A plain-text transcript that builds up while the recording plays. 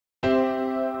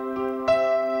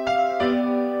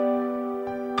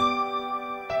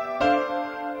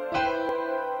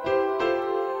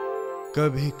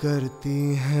कभी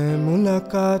करती हैं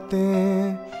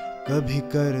मुलाकातें, कभी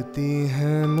करती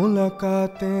हैं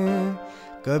मुलाकातें,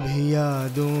 कभी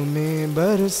यादों में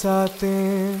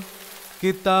बरसातें,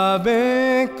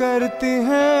 किताबें करती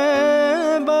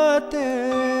हैं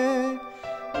बातें,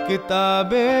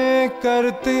 किताबें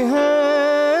करती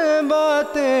हैं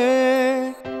बातें।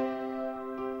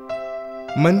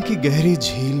 मन की गहरी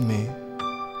झील में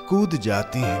कूद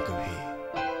जाती हैं कभी,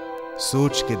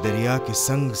 सोच के दरिया के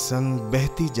संग संग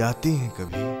बहती जाती हैं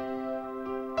कभी।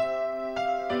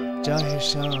 चाहे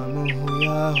शाम हो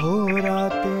या हो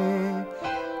रातें,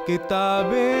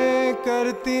 किताबें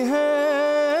करती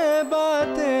हैं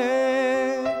बातें।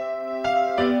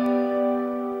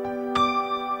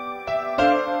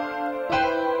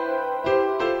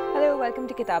 Hello, welcome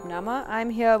to Kitaabnama.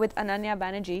 I'm here with Ananya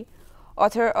Banerjee,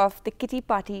 author of The Kitty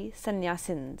Party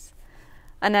Sannyasins.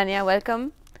 Ananya,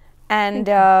 welcome. And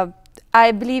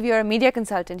I believe you're a media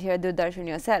consultant here at Doordarshan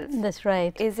yourself. That's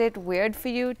right. Is it weird for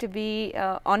you to be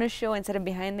on a show instead of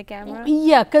behind the camera?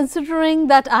 Yeah, considering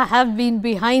that I have been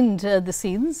behind the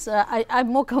scenes, I'm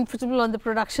more comfortable on the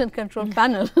production control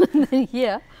panel than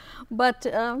here. But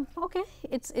okay,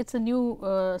 it's a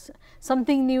new,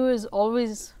 something new is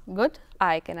always good.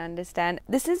 I can understand.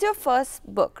 This is your first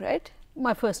book, right?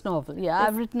 My first novel, yeah.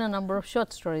 I've written a number of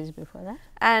short stories before that.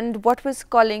 And what was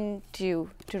calling to you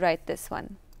to write this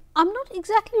one? I'm not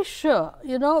exactly sure,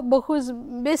 you know, because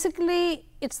basically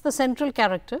it's the central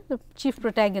character, the chief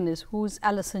protagonist, who's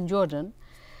Alison Jordan.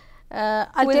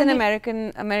 Who is an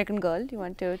American girl. You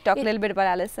want to talk a little bit about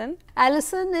Alison?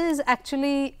 Alison is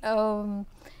actually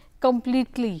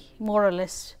completely, more or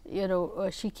less, you know,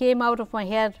 she came out of my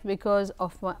head because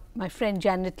of my friend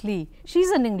Janet Leigh. She's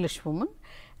an English woman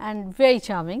and very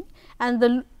charming, and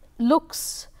the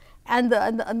looks and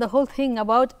the whole thing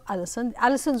about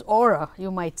Alison's aura,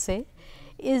 you might say,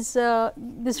 is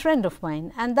this friend of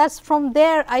mine, and that's from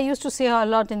there. I used to see her a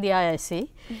lot in the IIC,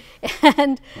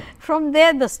 and from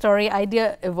there the story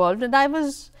idea evolved, and I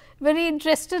was very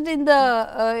interested in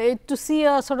the to see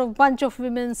a sort of bunch of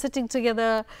women sitting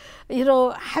together, you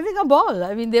know, having a ball.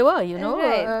 I mean, they were, you know,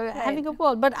 having a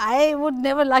ball. But I would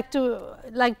never like to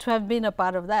have been a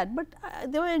part of that. But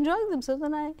they were enjoying themselves,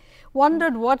 and I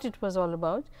wondered what it was all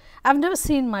about. I've never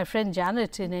seen my friend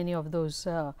Janet in any of those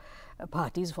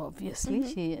parties,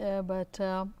 obviously. But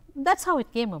that's how it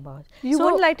came about. You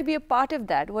wouldn't like to be a part of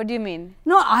that? What do you mean?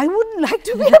 No, I wouldn't like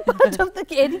to be a part of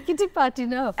any kitty party,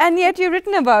 no. And yet you've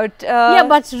written about... yeah,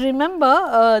 but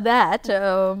remember that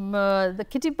the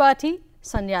Kitty Party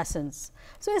Sannyasins.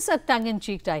 So it's a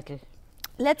tongue-in-cheek title.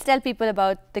 Let's tell people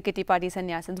about the Kitty Party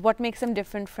Sannyasins. What makes them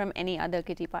different from any other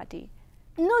kitty party?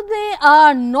 No, they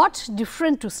are not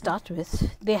different to start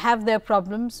with. They have their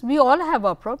problems. We all have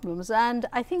our problems, and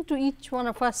I think to each one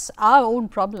of us, our own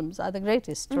problems are the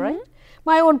greatest, right?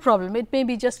 My own problem, it may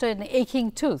be just an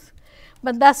aching tooth,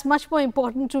 but that's much more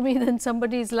important to me than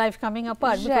somebody's life coming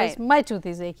apart, because my tooth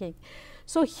is aching.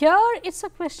 So here it's a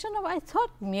question of, I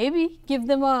thought maybe give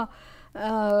them a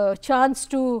chance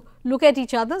to look at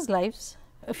each other's lives,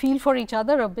 feel for each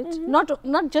other a bit,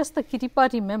 not just the kitty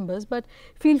party members, but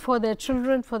feel for their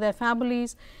children, for their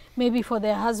families, maybe for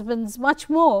their husbands, much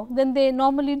more than they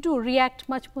normally do, react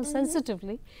much more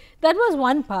sensitively. That was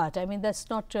one part. I mean, that's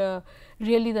not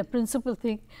really the principal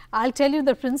thing. I'll tell you,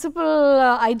 the principal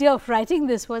idea of writing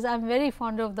this was, I'm very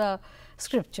fond of the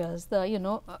scriptures, the, you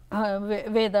know,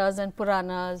 Vedas and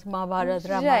Puranas, Mahabharata,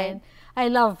 Ramayana. I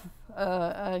love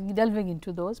delving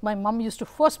into those. My mom used to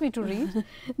force me to read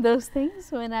those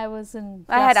things when I was in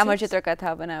I had Amar Chitra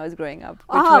Katha when I was growing up.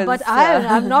 But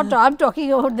I'm not, I'm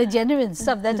talking about the genuine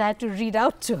stuff that I had to read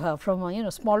out to her from a, you know,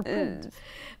 small print.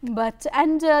 But,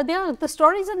 and the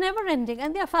stories are never ending,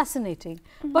 and they are fascinating.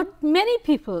 But many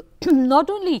people, not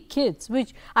only kids,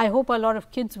 which I hope a lot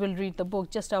of kids will read the book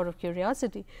just out of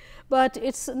curiosity, but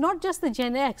it's not just the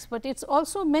Gen X, but it's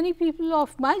also many people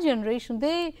of my generation.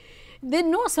 They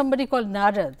know somebody called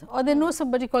Narad, or they know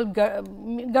somebody called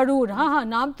Garud,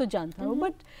 naam to janta ho,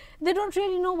 but they don't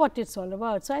really know what it's all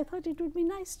about. So I thought it would be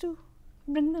nice to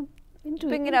bring them into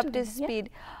Bring it up to speed.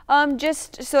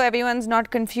 Just so everyone's not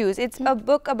confused, it's a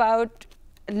book about,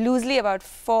 loosely about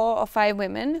 4 or 5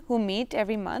 women who meet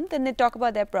every month, and they talk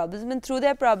about their problems, and through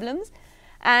their problems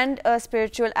and a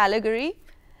spiritual allegory,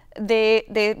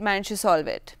 they manage to solve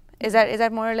it. Is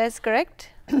that more or less correct?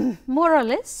 More or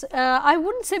less. I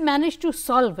wouldn't say manage to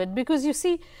solve it, because you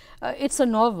see, it's a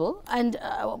novel, and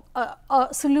a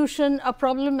solution, a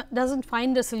problem doesn't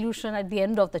find a solution at the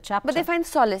end of the chapter. But they find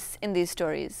solace in these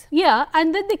stories. Yeah,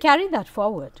 and then they carry that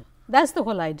forward. That's the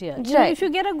whole idea. You know, if you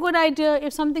get a good idea,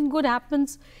 if something good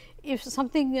happens, if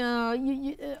something,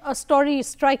 a story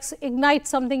ignites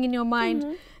something in your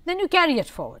mind, then you carry it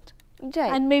forward. Right.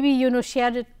 And maybe,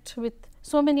 share it with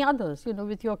so many others,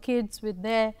 with your kids, with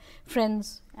their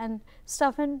friends and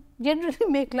stuff, and generally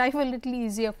make life a little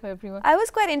easier for everyone. I was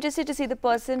quite interested to see the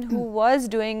person who was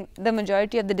doing the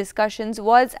majority of the discussions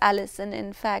was Alison,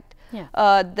 in fact,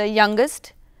 the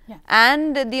youngest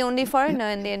and the only foreigner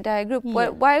in the entire group.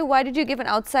 Why did you give an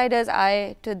outsider's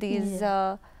eye to these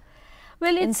well,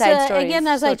 it's inside stories, again,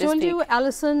 as so I to told you, speak?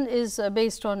 Alison is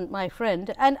based on my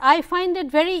friend, and I find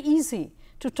it very easy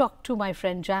to talk to my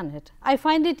friend Janet. I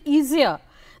find it easier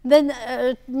than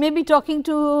maybe talking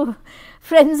to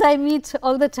friends I meet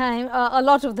all the time, a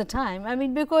lot of the time. I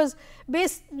mean, because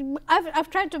I've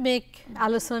tried to make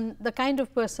Alison the kind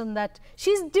of person that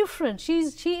she's different. She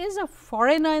is a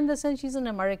foreigner in the sense she's an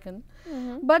American,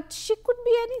 but she could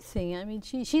be anything. I mean,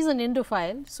 she's an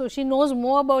Indophile, so she knows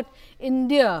more about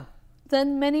India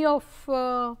than many of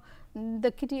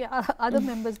the kitty other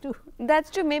members do. That's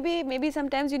true. Maybe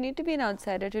sometimes you need to be an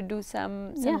outsider to do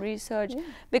some research,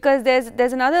 because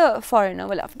there's another foreigner,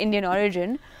 well, of Indian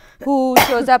origin, who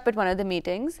shows up at one of the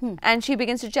meetings and she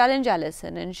begins to challenge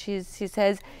Alison, and she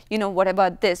says, what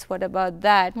about this, what about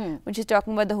that? When she's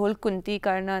talking about the whole Kunti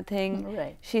Karna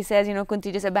thing, she says,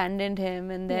 Kunti just abandoned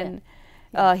him, and then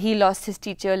he lost his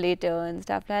teacher later and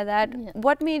stuff like that.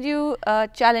 What made you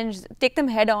take them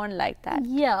head on like that?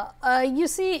 You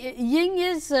see, Ying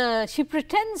is, she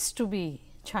pretends to be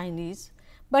Chinese,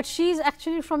 but she's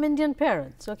actually from Indian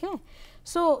parents, okay?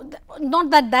 So,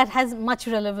 not that that has much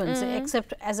relevance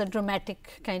except as a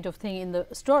dramatic kind of thing in the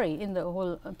story, in the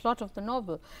whole plot of the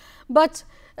novel. But,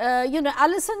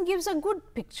 Alison gives a good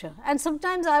picture, and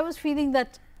sometimes I was feeling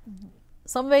that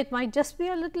somewhere it might just be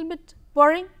a little bit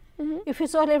boring. If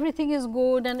it's all everything is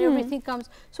good and everything comes.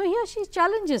 So, here she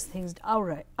challenges things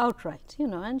outright,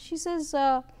 and she says,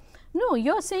 no,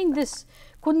 you are saying this,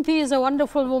 Kunti is a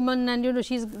wonderful woman and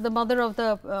she's the mother of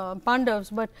the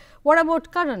Pandavas, but what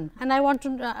about Karan? And I want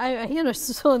to,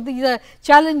 so these are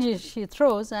challenges she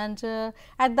throws, and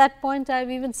at that point I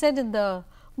have even said in the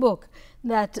book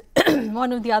that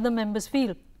one of the other members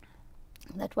feel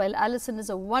that while Alison is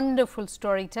a wonderful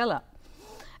storyteller,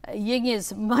 Ying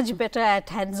is much better at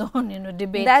hands-on,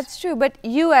 debate. That's true, but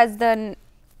you as the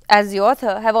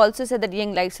author have also said that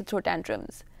Ying likes to throw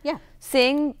tantrums.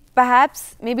 Saying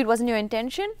perhaps maybe it wasn't your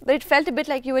intention, but it felt a bit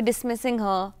like you were dismissing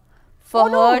her for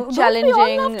her challenging. Don't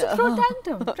we all love to throw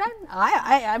tantrums?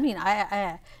 I mean,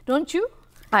 don't you?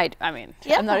 I mean,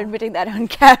 I'm not admitting that on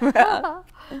camera.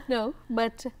 No,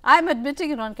 but I'm admitting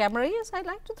it on camera. Yes, I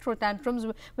like to throw tantrums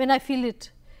when I feel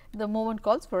it. The moment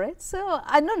calls for it. So,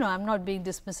 no, I'm not being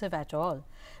dismissive at all,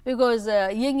 because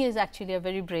Ying is actually a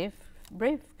very brave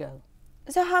girl.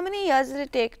 So, how many years did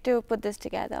it take to put this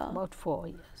together? About 4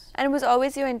 years. And it was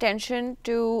always your intention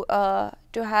to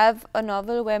have a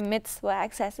novel where myths were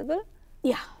accessible?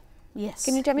 Yes.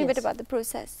 Can you tell me a bit about the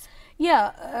process?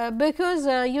 Because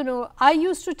I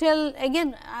used to tell,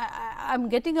 again, I'm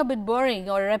getting a bit boring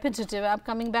or repetitive. I'm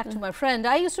coming back to my friend.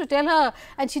 I used to tell her,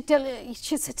 and she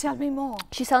said, tell me more.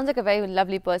 She sounds like a very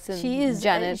lovely person. She is,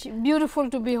 Janet. Beautiful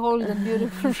to behold and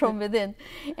beautiful from within.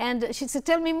 And she said,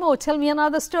 tell me more, tell me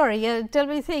another story, tell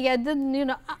me a thing. And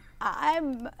then,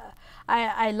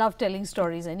 I love telling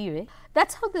stories anyway.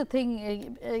 That's how the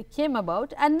thing came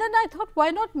about, and then I thought, why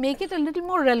not make it a little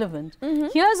more relevant?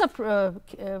 Here's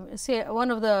say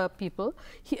one of the people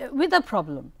with a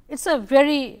problem. It's a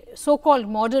very so-called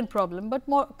modern problem, but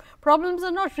problems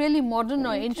are not really modern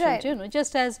or ancient,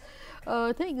 just as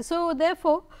things. So,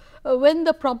 therefore, when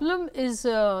the problem is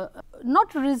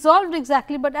not resolved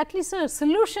exactly, but at least a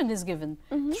solution is given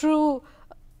through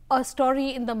a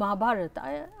story in the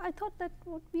Mahabharata, I thought that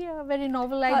would be a very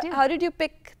novel idea. How did you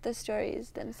pick the stories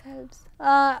themselves?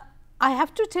 I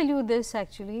have to tell you this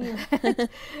actually.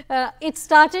 It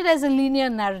started as a linear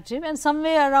narrative, and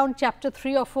somewhere around chapter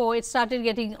 3 or 4 it started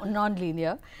getting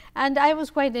non-linear, and I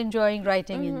was quite enjoying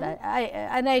writing in that.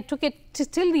 I took it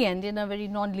till the end in a very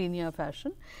non-linear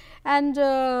fashion. And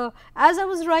as I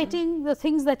was writing, the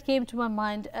things that came to my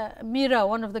mind, Meera,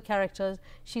 one of the characters,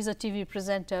 she's a TV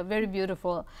presenter, very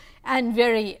beautiful and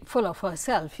very full of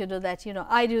herself, that,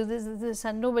 I do this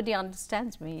and nobody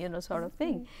understands me, sort of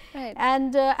thing. Right.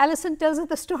 And Alison tells her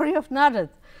the story of Narad,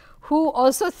 who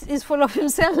also is full of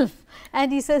himself,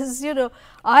 and he says,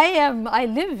 I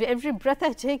live, every breath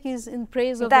I take is in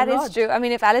praise of the Lord. That is true. I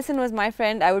mean, if Alison was my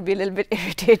friend, I would be a little bit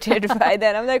irritated by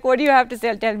that. I'm like, what do you have to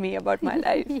tell me about my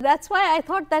life? That's why I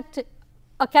thought that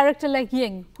a character like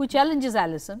Ying, who challenges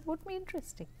Alison, would be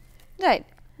interesting. Right.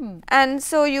 And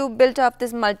so you built up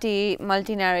this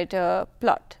multi-narrator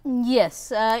plot.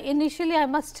 Yes. Initially, I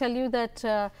must tell you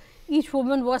that each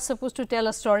woman was supposed to tell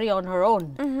a story on her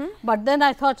own. But then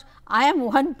I thought, I am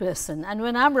one person, and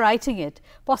when I am writing it,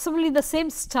 possibly the same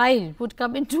style would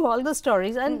come into all the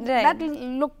stories, and that will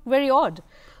look very odd.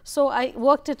 So I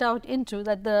worked it out into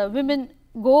that the women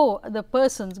the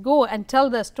persons go and tell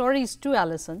their stories to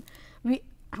Alison.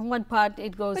 One part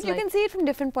it goes but like, you can see it from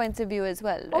different points of view as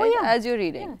well, right? Oh, yeah. As you're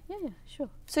reading. Yeah, sure.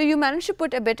 So you managed to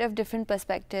put a bit of different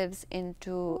perspectives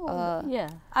into. Yeah,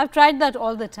 I've tried that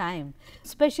all the time,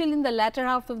 especially in the latter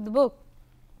half of the book,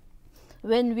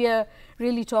 when we are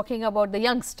really talking about the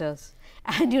youngsters,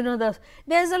 and you know,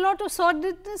 there's a lot of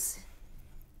sordidness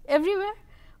everywhere,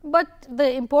 but the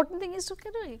important thing is to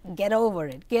get over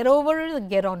it, and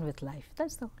get on with life.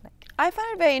 That's the whole idea. I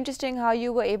found it very interesting how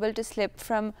you were able to slip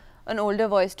from an older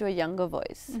voice to a younger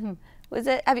voice. Was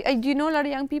that? Do you know a lot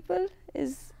of young people?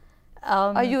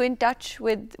 Are you in touch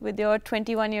with your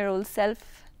 21-year-old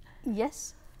self?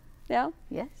 Yes. Yeah.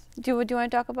 Yes. Do you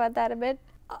want to talk about that a bit?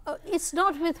 It's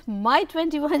not with my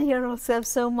 21-year-old self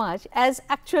so much as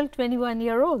actual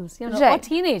 21-year-olds, you know, or Right.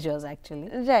 teenagers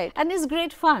actually. Right. And it's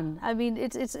great fun. I mean,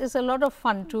 it's a lot of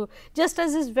fun to, just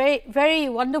as it's very, very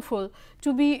wonderful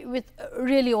to be with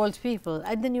really old people,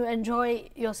 and then you enjoy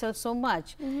yourself so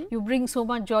much. You bring so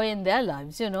much joy in their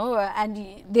lives, you know,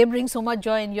 and they bring so much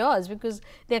joy in yours, because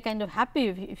they're kind of happy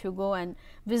if you go and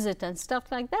visit and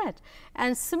stuff like that.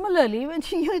 And similarly, when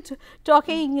you're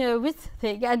talking with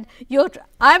thing, and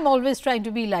I'm always trying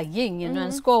to be like Ying, you know,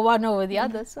 and score one over the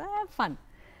other, so I have fun.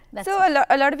 That's So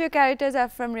a lot of your characters are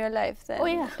from real life then? Oh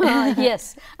yeah,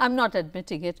 yes, I'm not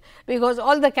admitting it, because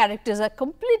all the characters are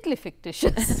completely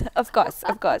fictitious. Of course,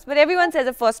 of course. But everyone says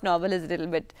a first novel is a little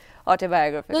bit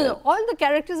autobiographical. No, all the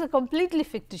characters are completely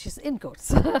fictitious, in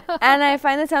quotes. And I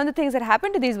find that some of the things that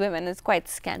happen to these women is quite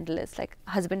scandalous. Like,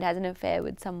 husband has an affair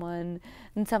with someone,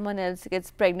 and someone else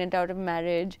gets pregnant out of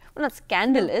marriage. Well, not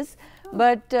scandalous,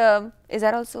 but is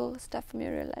that also stuff from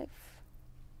your real life?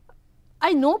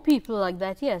 I know people like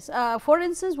that, yes. For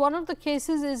instance, one of the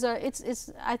cases is, it's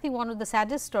I think one of the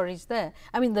saddest stories there.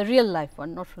 I mean, the real life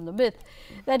one, not from the myth.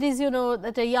 That is, you know,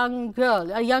 that a young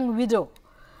girl, a young widow,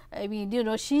 I mean, you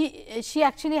know, she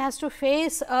actually has to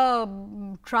face a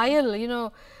trial, you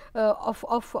know,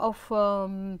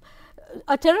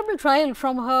 a terrible trial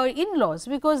from her in-laws,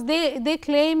 because they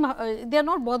claim they are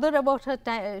not bothered about her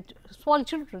small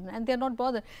children, and they are not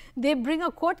bothered. They bring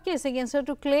a court case against her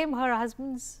to claim her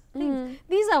husband's things.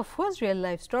 These are of course real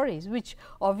life stories, which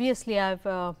obviously I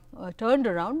have turned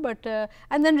around, but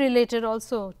and then related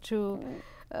also to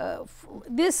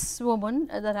this woman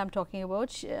that I am talking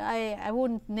about. I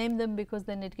won't name them because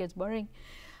then it gets boring.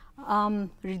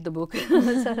 Read the book.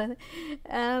 Is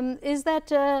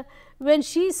that when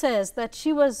she says that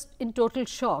she was in total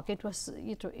shock, it was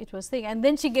thing, and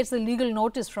then she gets the legal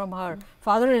notice from her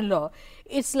father-in-law.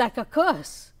 It's like a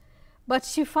curse, but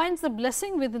she finds the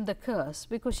blessing within the curse,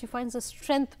 because she finds the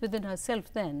strength within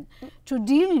herself then to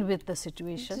deal with the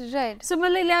situation. Right.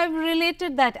 Similarly, I have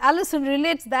related that, Alison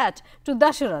relates that to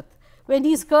Dasharath when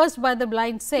he is cursed by the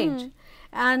blind sage.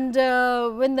 And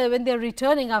when they are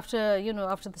returning after, you know,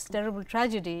 after this terrible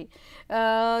tragedy,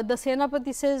 the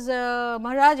Senapati says,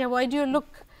 Maharaja, why do you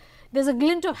look, there is a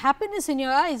glint of happiness in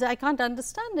your eyes, I can't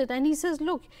understand it. And he says,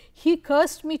 look, he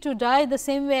cursed me to die the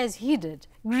same way as he did,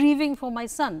 grieving for my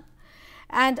son.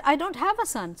 And I don't have a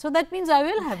son, so that means I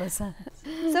will have a son.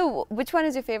 So which one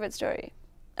is your favorite story?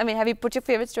 I mean, have you put your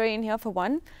favorite story in here for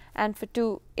one, and for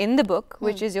two in the book,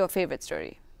 which is your favorite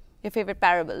story? Your favorite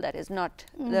parable, that is not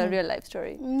the real life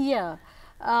story. Yeah,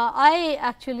 I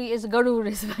actually, Garuda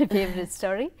is my favorite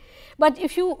story. But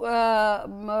if you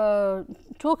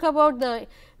talk about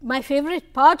my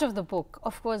favorite part of the book,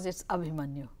 of course, it's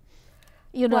Abhimanyu.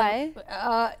 You know, why?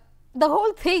 The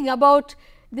whole thing about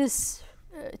this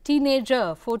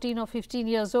teenager, 14 or 15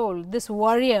 years old, this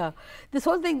warrior, this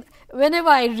whole thing, whenever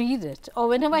I read it or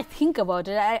whenever I think about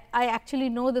it, I actually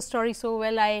know the story so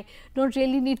well, I don't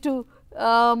really need to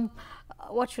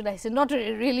what should I say, not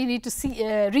really need to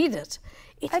read it.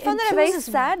 I found that a very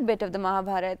sad bit of the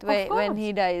Mahabharata when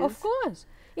he dies. Of course.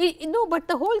 No, but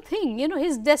the whole thing, you know,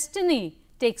 his destiny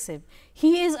takes him.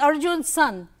 He is Arjun's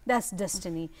son, that's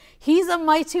destiny. He is a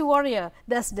mighty warrior,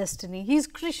 that's destiny. He is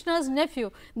Krishna's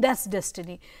nephew, that's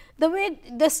destiny. The way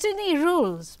destiny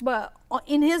rules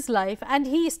in his life, and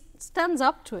he stands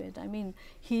up to it. I mean,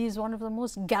 he is one of the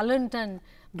most gallant and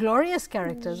glorious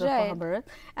characters of Mahabharata,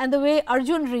 and the way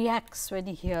Arjun reacts when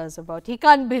he hears about, he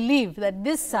can't believe that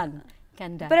this son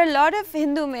can die. But a lot of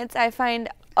Hindu myths I find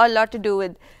a lot to do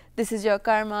with, this is your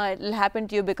karma, it will happen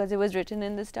to you because it was written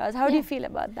in the stars. How do you feel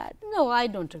about that? No, I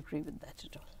don't agree with that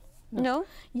at all. No?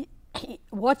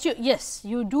 Yes,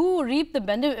 you do reap the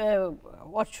benefit.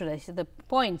 what should I say, the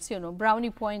points, brownie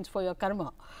points for your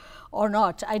karma or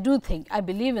not. I do think, I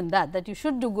believe in that you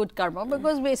should do good karma,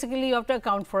 because basically you have to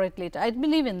account for it later. I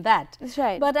believe in that. That's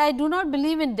right. But I do not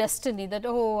believe in destiny, that,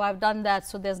 oh, I have done that,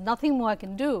 so there is nothing more I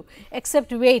can do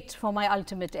except wait for my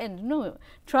ultimate end. No,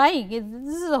 trying,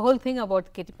 this is the whole thing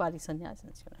about Kitipati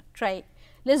sannyasins, try,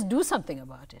 let us do something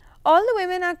about it. All the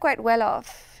women are quite well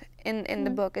off in the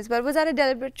book as well. Was that a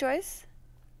deliberate choice?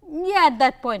 Yeah, at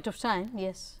that point of time,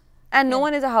 yes. And no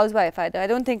one is a housewife either. I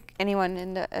don't think anyone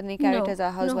in any characters are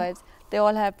housewives. They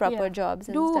all have proper jobs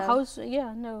and stuff.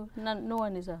 No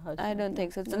one is a housewife. I don't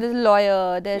think so. So there's a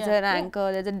lawyer, there's an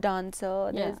anchor, there's a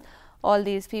dancer, there's all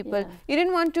these people. You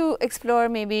didn't want to explore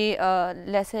maybe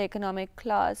lesser economic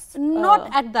class? Not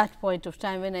at that point of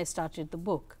time when I started the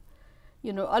book.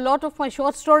 A lot of my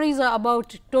short stories are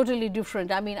about totally different.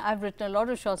 I mean, I've written a lot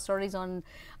of short stories on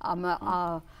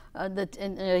my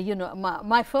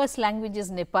first language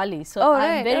is Nepali, so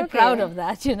I'm very proud of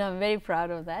that. I'm very proud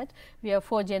of that. We have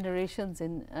 4 generations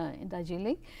in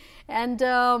Darjeeling, and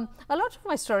a lot of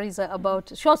my stories are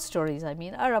about short stories. I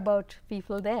mean, are about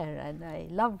people there, and I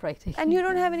love writing. And you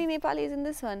don't have any Nepalis in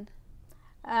this one?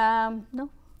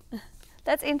 No.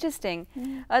 That's interesting.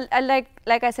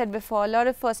 Like I said before, a lot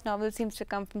of first novels seems to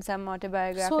come from some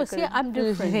autobiographical. So see, I'm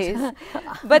different.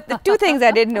 But the 2 things I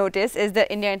did notice is the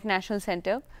India International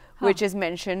Center, which is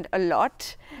mentioned a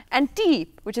lot, and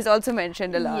tea, which is also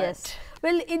mentioned a lot. Yes.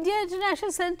 Well, India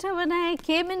International Center, when I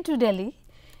came into Delhi,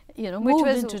 moved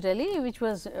into Delhi, which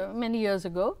was many years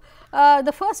ago.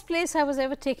 The first place I was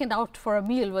ever taken out for a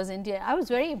meal was India. I was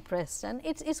very impressed, and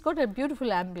it's got a beautiful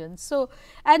ambience. So,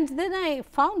 and then I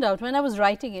found out when I was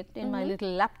writing it in my little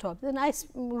laptop, then I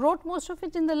wrote most of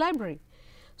it in the library.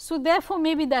 So, therefore,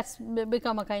 maybe that's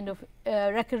become a kind of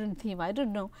recurrent theme, I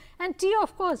don't know. And tea,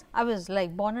 of course, I was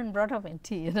like born and brought up in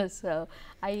tea, so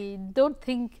I don't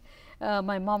think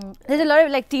my mom. There's a lot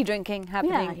of like tea drinking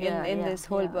happening in this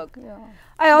whole book. Yeah.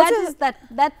 I also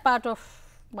that part of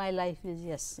my life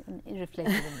is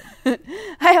reflected in it.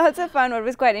 I also found what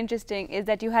was quite interesting is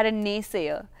that you had a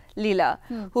naysayer, Leela,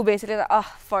 who basically was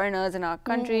foreigners in our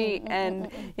country, and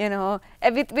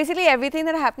basically everything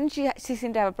that happened, she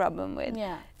seemed to have a problem with.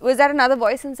 Yeah. Was that another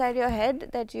voice inside your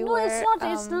head that you? No, were, it's not.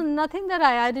 It's nothing that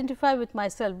I identify with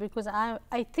myself, because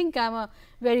I think I'm a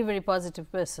very, very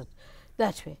positive person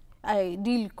that way. I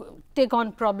take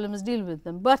on problems, deal with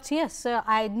them. But yes,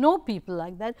 I know people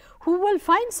like that who will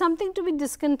find something to be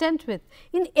discontent with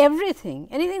in everything.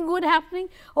 Anything good happening,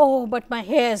 oh, but my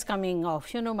hair is coming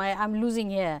off, I'm losing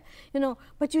hair,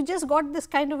 but you just got this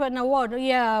kind of an award.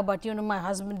 Yeah, but my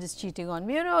husband is cheating on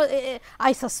me,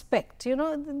 I suspect,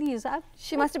 these are.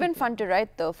 She must have been fun to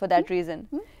write though for that reason.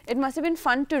 It must have been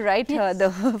fun to write her though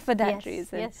for that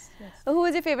reason. Yes. Who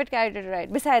was your favorite character to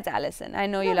write besides Alison? I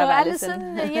know you love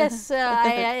Alison. Yes,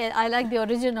 I like the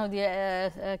origin of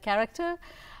the character.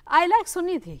 I like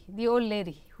Sunidhi, the old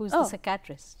lady who is the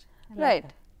psychiatrist. Right.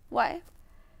 Why?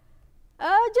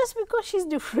 Just because she's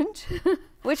different.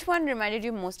 Which one reminded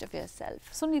you most of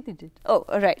yourself? Sunidhi did. Oh,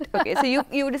 right. Okay, so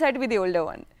you decided to be the older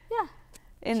one. Yeah.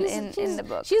 In the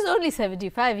book. She's only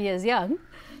 75 years young.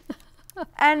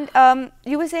 And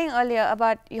you were saying earlier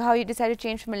about how you decided to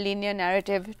change from a linear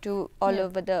narrative to all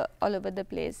over the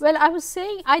place. Well, I was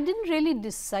saying I didn't really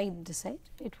decide.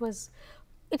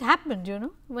 It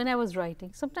happened, when I was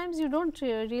writing. Sometimes you don't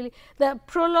really. The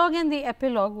prologue and the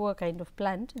epilogue were kind of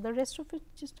planned. The rest of it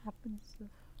just happens.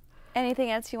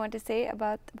 Anything else you want to say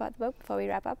about the book before we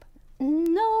wrap up?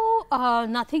 No,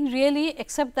 nothing really,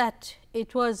 except that it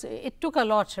took a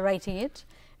lot writing it.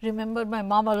 Remembered my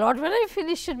mom a lot when I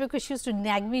finished it, because she used to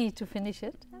nag me to finish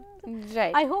it.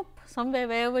 Right. I hope somewhere,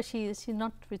 wherever she is, she's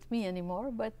not with me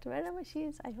anymore, but wherever she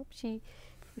is, I hope she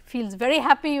feels very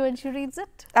happy when she reads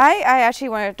it. I actually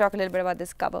want to talk a little bit about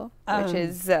this cover,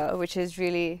 which is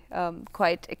really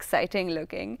quite exciting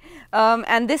looking.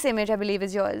 And this image, I believe,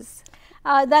 is yours.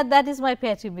 That is my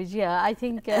pet image. Yeah, I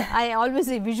think I always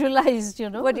visualized.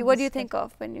 What do you think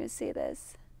of when you see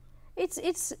this? There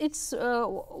is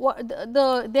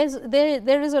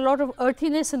a lot of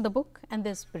earthiness in the book, and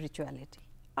there's spirituality.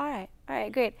 All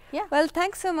right, great. Yeah. Well,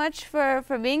 thanks so much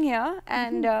for being here,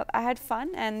 and I had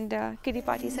fun, and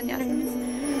Kitipati Sannyasins.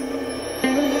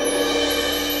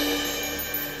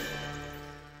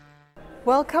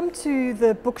 Welcome to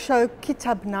the book show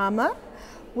Kitaabnama.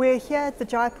 We're here at the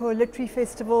Jaipur Literary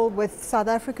Festival with South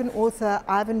African author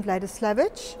Ivan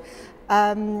Vladislavich.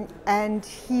 And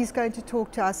he's going to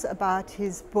talk to us about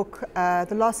his book,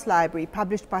 The Lost Library,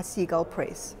 published by Seagull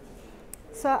Press.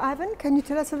 So, Ivan, can you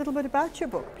tell us a little bit about your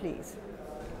book, please?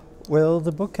 Well,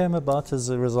 the book came about as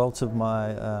a result of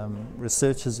my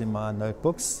researches in my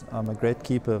notebooks. I'm a great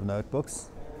keeper of notebooks,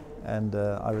 and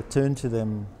I return to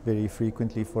them very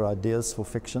frequently for ideas for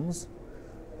fictions.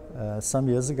 Some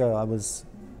years ago I was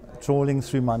trawling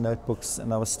through my notebooks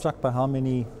and I was struck by how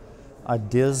many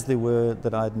ideas there were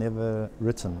that I'd never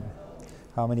written,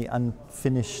 how many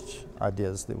unfinished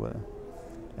ideas there were.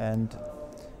 And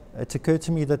it occurred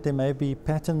to me that there may be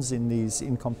patterns in these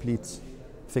incomplete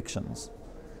fictions.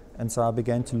 And so I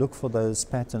began to look for those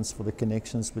patterns, for the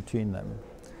connections between them.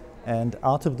 And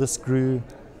out of this grew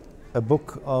a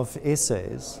book of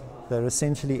essays. They're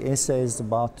essentially essays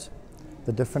about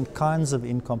the different kinds of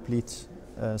incomplete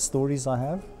stories I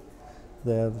have.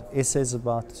 They're essays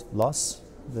about loss.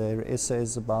 They're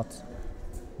essays about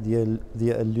the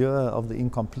allure of the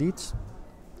incomplete.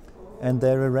 And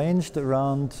they're arranged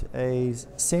around a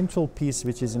central piece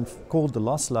which is called The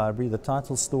Lost Library, the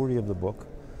title story of the book.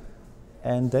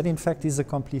 And that in fact is a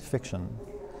complete fiction.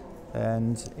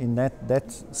 And in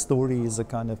that story is a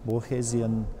kind of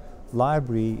Borgesian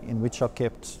library in which are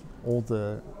kept all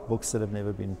the books that have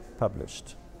never been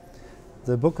published.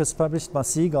 The book was published by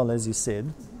Seagull, as you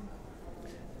said.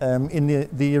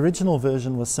 The original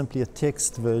version was simply a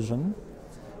text version,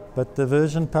 but the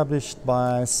version published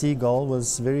by Seagull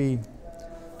was very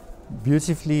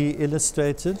beautifully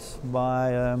illustrated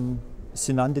by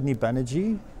Sunandini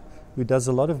Banerjee, who does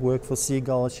a lot of work for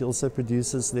Seagull. She also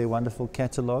produces their wonderful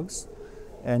catalogues,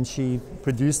 and she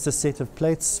produced a set of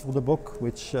plates for the book,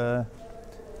 which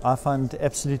I find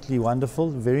absolutely wonderful,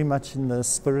 very much in the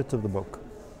spirit of the book.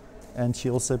 And she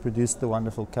also produced the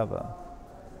wonderful cover.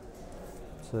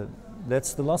 So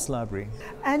that's The Lost Library.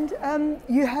 And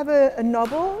you have a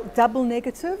novel, Double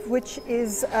Negative, which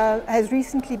has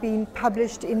recently been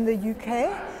published in the UK.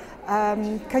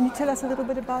 Can you tell us a little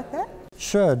bit about that?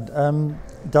 Sure.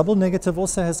 Double Negative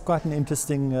also has quite an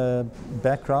interesting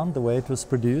background, the way it was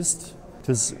produced. It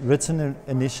was written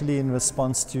initially in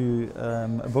response to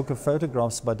a book of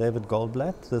photographs by David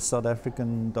Goldblatt, the South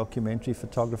African documentary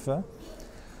photographer.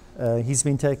 He's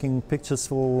been taking pictures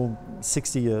for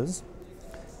 60 years.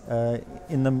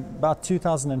 In about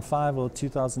 2005 or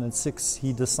 2006,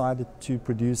 he decided to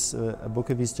produce a book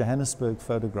of his Johannesburg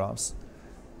photographs.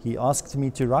 He asked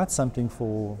me to write something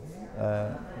for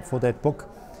that book.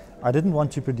 I didn't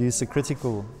want to produce a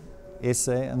critical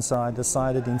essay, and so I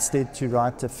decided instead to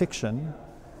write a fiction,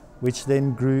 which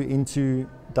then grew into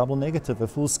Double Negative, a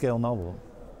full-scale novel.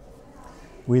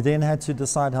 We then had to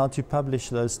decide how to publish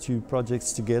those two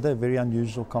projects together, a very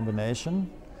unusual combination,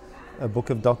 a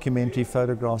book of documentary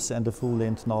photographs and a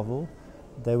full-length novel.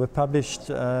 They were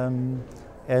published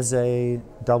as a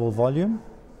double volume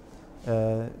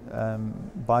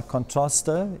by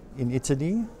Contrasto in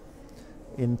Italy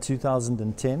in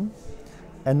 2010.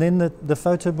 And then the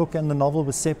photo book and the novel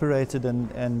were separated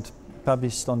and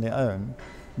published on their own.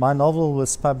 My novel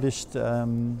was published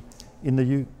in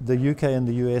the UK and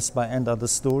the US by And Other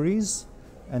Stories,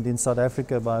 and in South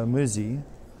Africa by Umuzi.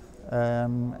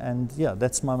 And yeah,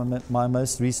 that's my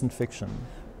most recent fiction.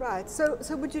 Right, so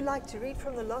would you like to read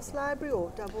from The Lost Library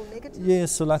or Double Negative?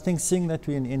 Yes, well I think seeing that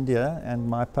we're in India and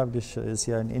my publisher is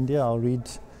here in India, I'll read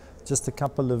just a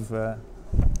couple of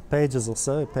pages or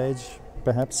so, a page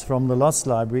perhaps from The Lost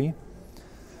Library.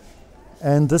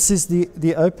 And this is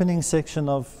the opening section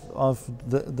of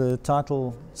the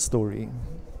title story.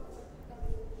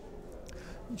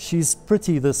 She's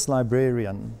pretty, this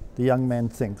librarian, the young man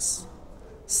thinks,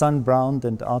 sun-browned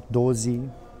and outdoorsy,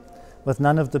 with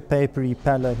none of the papery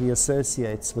pallor he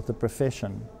associates with the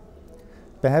profession.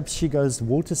 Perhaps she goes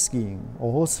water skiing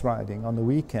or horse riding on the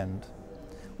weekend,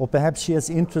 or perhaps she has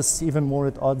interests even more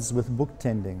at odds with book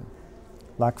tending,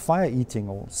 like fire eating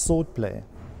or sword play.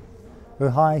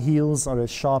 Her high heels are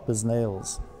as sharp as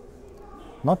nails.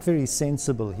 Not very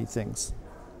sensible, he thinks.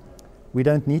 We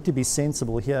don't need to be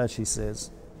sensible here, she says.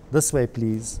 This way,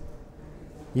 please.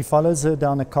 He follows her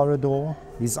down a corridor,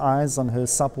 his eyes on her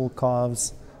supple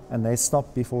calves, and they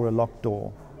stop before a locked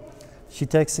door. She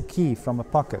takes a key from a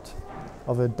pocket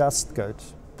of her dust coat,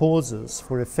 pauses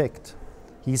for effect,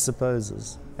 he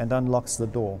supposes, and unlocks the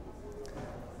door.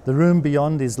 The room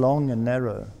beyond is long and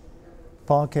narrow.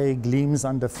 Parquet gleams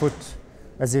underfoot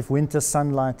as if winter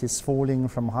sunlight is falling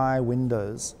from high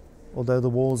windows, although the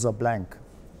walls are blank.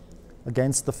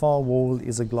 Against the far wall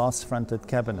is a glass-fronted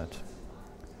cabinet.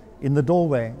 In the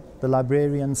doorway, the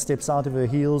librarian steps out of her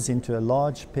heels into a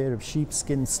large pair of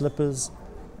sheepskin slippers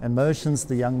and motions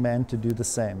the young man to do the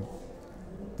same.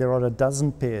 There are a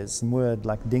dozen pairs moored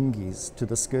like dinghies to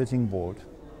the skirting board.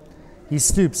 He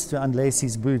stoops to unlace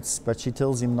his boots, but she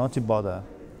tells him not to bother,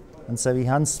 and so he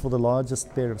hunts for the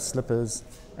largest pair of slippers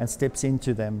and steps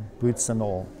into them, boots and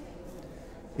all.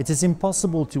 It is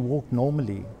impossible to walk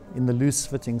normally in the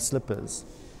loose-fitting slippers.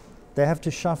 They have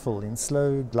to shuffle in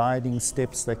slow, gliding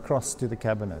steps that cross to the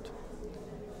cabinet.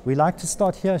 We like to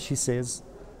start here, she says,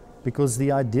 because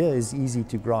the idea is easy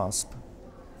to grasp.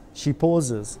 She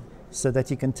pauses so that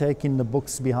you can take in the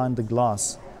books behind the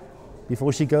glass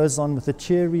before she goes on with the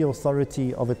cheery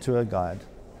authority of a tour guide.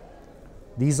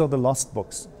 These are the lost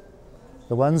books,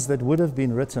 the ones that would have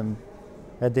been written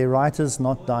had their writers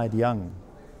not died young,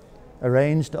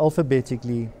 arranged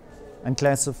alphabetically and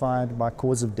classified by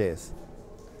cause of death.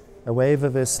 A wave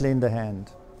of her slender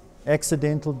hand.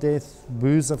 Accidental death,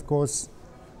 booze of course,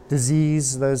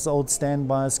 disease, those old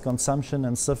standbys, consumption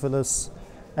and syphilis,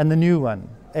 and the new one,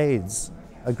 AIDS,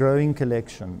 a growing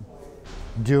collection.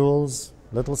 Duels,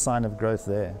 little sign of growth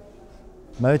there.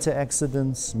 Motor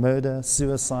accidents, murder,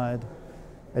 suicide,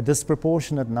 a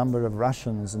disproportionate number of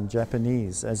Russians and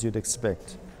Japanese, as you'd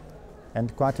expect,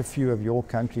 and quite a few of your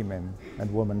countrymen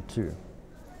and women too.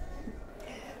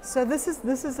 So this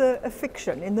is a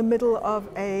fiction in the middle of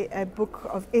a book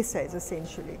of essays,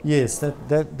 essentially. Yes,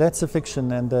 that's a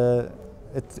fiction, and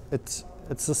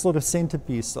it's a sort of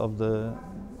centerpiece of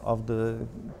the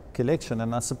collection,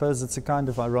 and I suppose it's a kind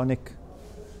of ironic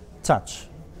touch,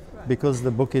 because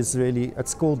the book is really,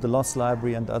 it's called The Lost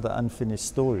Library and Other Unfinished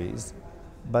Stories,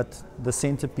 but the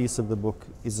centerpiece of the book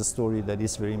is a story that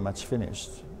is very much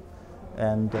finished.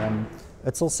 And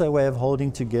it's also a way of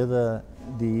holding together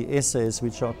the essays,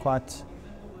 which are quite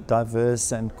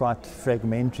diverse and quite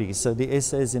fragmentary. So the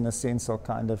essays, in a sense, are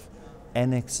kind of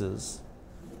annexes.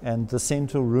 And the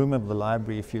central room of the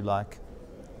library, if you like,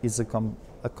 is a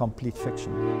complete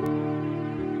fiction.